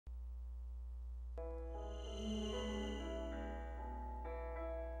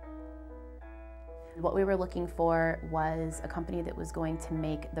What we were looking for was a company that was going to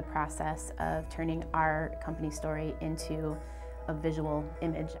make the process of turning our company story into a visual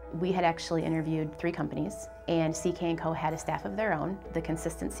image. We had actually interviewed 3 companies, and CK & Co had a staff of their own. The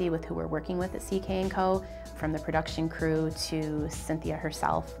consistency with who we're working with at CK & Co, from the production crew to Cynthia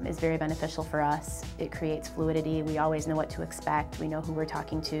herself, is very beneficial for us. It creates fluidity. We always know what to expect. We know who we're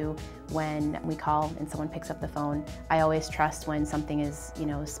talking to when we call and someone picks up the phone. I always trust when something is,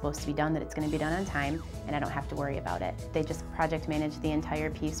 supposed to be done, that it's going to be done on time, and I don't have to worry about it. They just project manage the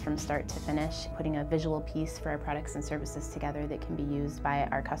entire piece from start to finish, putting a visual piece for our products and services together that can be used by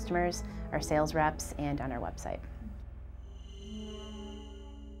our customers, our sales reps, and on our website.